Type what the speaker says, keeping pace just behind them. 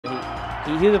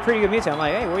he was a pretty good Mewtwo. I'm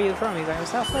like, hey, where are you from? He's like, I'm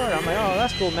South Florida. I'm like, oh,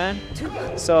 that's cool, man.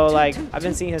 So, like, I've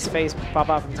been seeing his face pop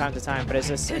out from time to time, but it's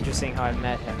just interesting how I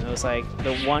met him. It was like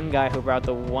the one guy who brought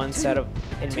the one set of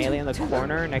in Melee in the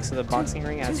corner next to the boxing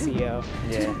ring at CEO.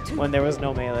 Yeah. When there was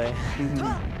no Melee.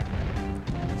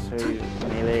 So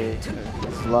Melee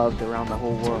is loved around the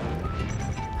whole world.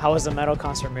 How was the Metal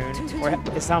Concert Moon?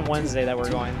 It's on Wednesday that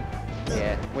we're going.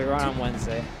 Yeah, we're going on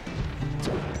Wednesday.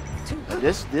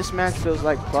 This match feels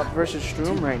like Pup versus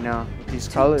Stroom right now with these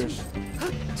colors.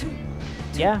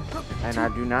 Yeah. And I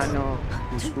do not know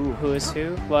who's who. Who is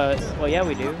who? Well, yeah,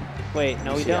 we do. Wait,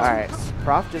 no, we don't. All right,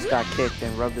 Prof just got kicked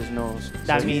and rubbed his nose.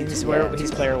 That means he's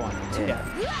player 1. Yeah.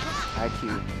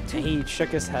 IQ. And he shook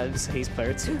his head, so he's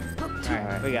player 2. All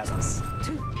right, we got this.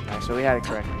 All right, so we had it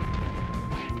correct.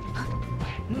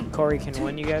 Cory can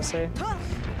win, you guys say?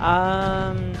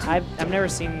 I've never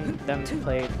seen them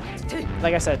play.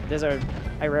 Like I said,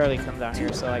 I rarely come down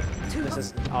here, so like this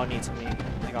is all new to me,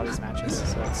 like all these matches.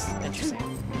 So it's interesting.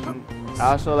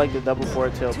 I also like the double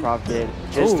forward tilt Prof did.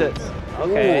 Just to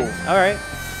okay, all right.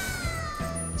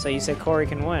 So you said Cory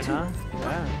can win, huh?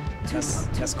 Yeah.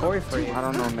 That's Cory for you. I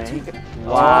don't know, man.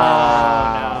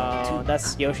 Wow. Oh, no.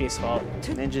 That's Yoshi's fault.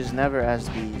 Ninjas never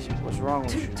SDs. What's wrong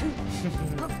with you?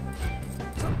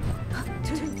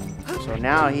 So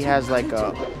now he has like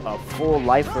a full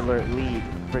life alert lead,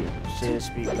 so to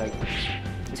speak. Like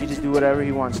he can just do whatever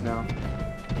he wants now.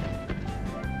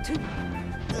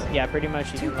 Yeah, pretty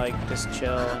much you can like just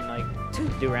chill and like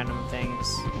do random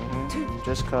things.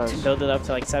 Just cause. Build it up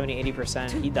to like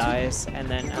 70–80%. He dies, and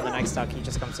then on the next stock he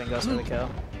just comes and goes for the kill.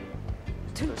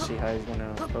 Let's see how he's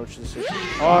gonna approach the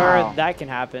situation. Or that can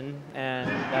happen, and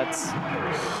that's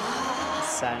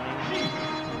saddening.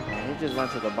 Man, he just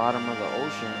went to the bottom of the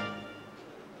ocean.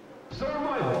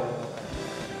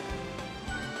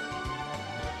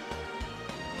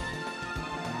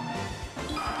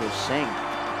 Just sing.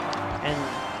 And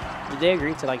did they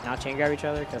agree to like not chain grab each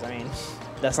other? Because I mean,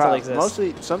 that still exists.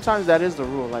 Mostly, sometimes that is the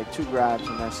rule, like 2 grabs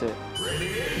and that's it.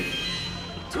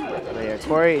 But yeah,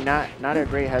 Cory, not a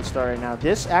great head start right now.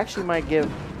 This actually might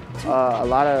give a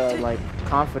lot of like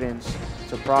confidence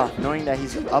to Prof, knowing that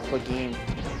he's up a game.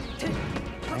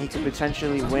 He could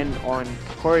potentially win on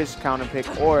Cory's counter pick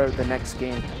or the next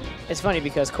game. It's funny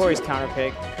because Cory's counter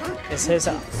pick is his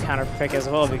counter pick as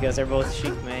well because they're both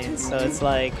Sheik mains. So it's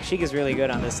like Sheik is really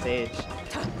good on this stage.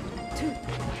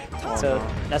 So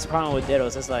that's the problem with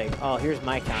Dittos. It's like, oh, here's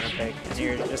my counter pick, and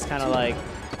you're just kind of like,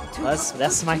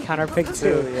 that's my counter pick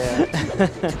too. Yeah.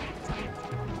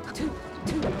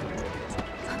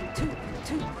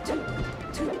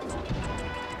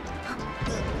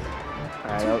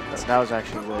 Alright, that was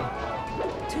actually good. I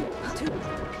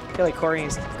feel like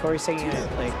Cory's taking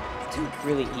it like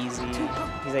really easy.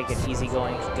 He's like an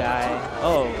easygoing guy.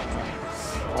 Oh.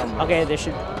 Okay, there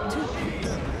should.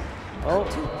 Oh.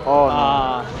 Oh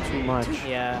no. Too much.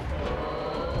 Yeah.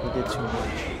 He did too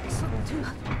much.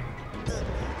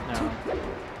 No.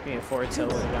 Maybe a forward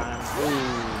tilt would have got him.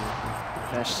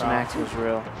 Ooh. That smack was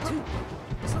real.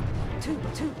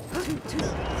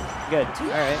 Good.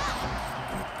 Alright.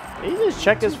 Did he just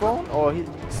check his phone? He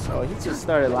just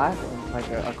started laughing, like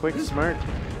a quick smirk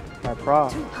by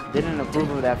Prof. Didn't approve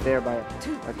of that fair by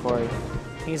Cory.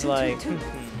 He's like,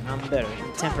 I'm better.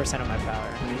 10% of my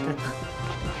power.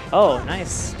 Oh,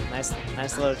 nice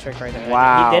little trick right there.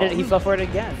 Wow. He did it. He fell for it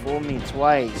again. Fooled me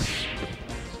twice.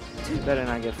 You better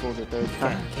not get fooled the 3rd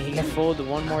time. Can he get fooled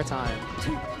one more time?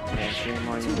 Man, shame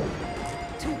on you.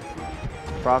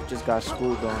 Prof just got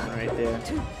school going right there.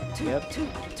 Yep.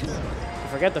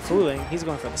 Forget the fooling. He's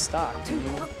going for the stock.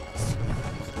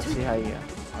 Let's see how you.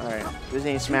 Alright. This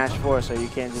ain't Smash 4, so you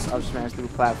can't just up smash through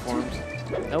platforms.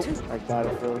 Nope. Like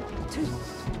Battlefield.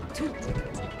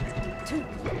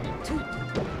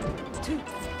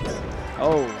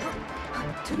 Oh.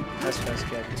 That's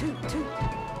good.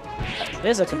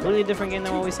 This is a completely different game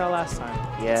than what we saw last time.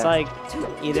 Yeah. It's like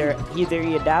either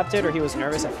he adapted or he was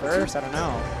nervous at first. I don't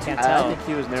know. Can't tell. I think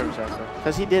he was nervous at first.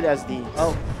 Because he did SD.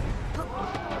 Oh.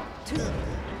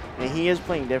 And he is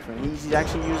playing different. He's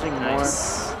actually using more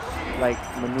like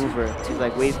maneuver. He's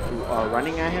like wave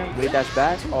running at him. Wave dash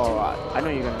back. Oh, I know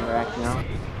you're gonna react now.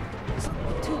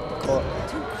 Cool.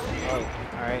 Oh,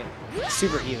 all right.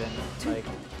 Super even. Like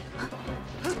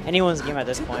anyone's game at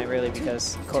this point, really,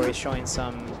 because Cory's showing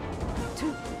some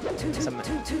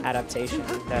adaptation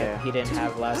that he didn't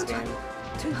have last game.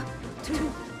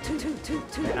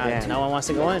 No one wants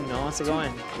to go in. No one wants to go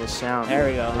in. The sound. There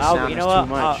we go. You know what?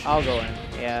 I'll go in.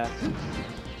 Yeah.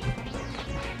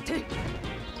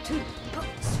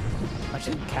 Bunch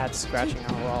of cats scratching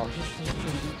on the wall.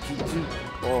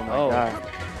 Oh my god.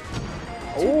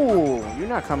 Oh, you're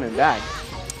not coming back.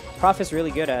 Prof is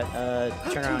really good at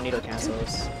turnaround needle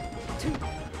cancels.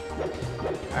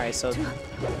 All right, so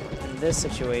in this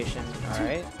situation, all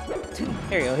right.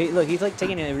 Here you go. Look, he's like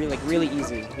taking it really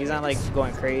easy. He's not like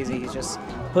going crazy. He's just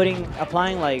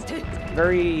applying like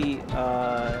very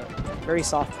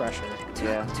soft pressure.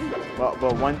 Yeah. But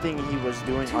one thing he was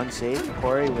doing unsafe,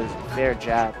 Cory, was fair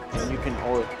jab. And you can,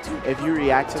 or if you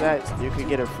react to that, you could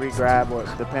get a free grab, or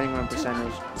depending on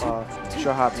percentage,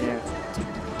 short hop near.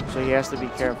 So he has to be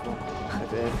careful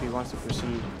if he wants to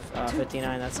proceed.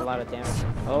 59. That's a lot of damage.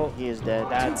 Oh, He is dead.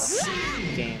 that's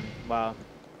game. Wow.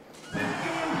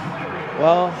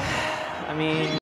 Well, I mean.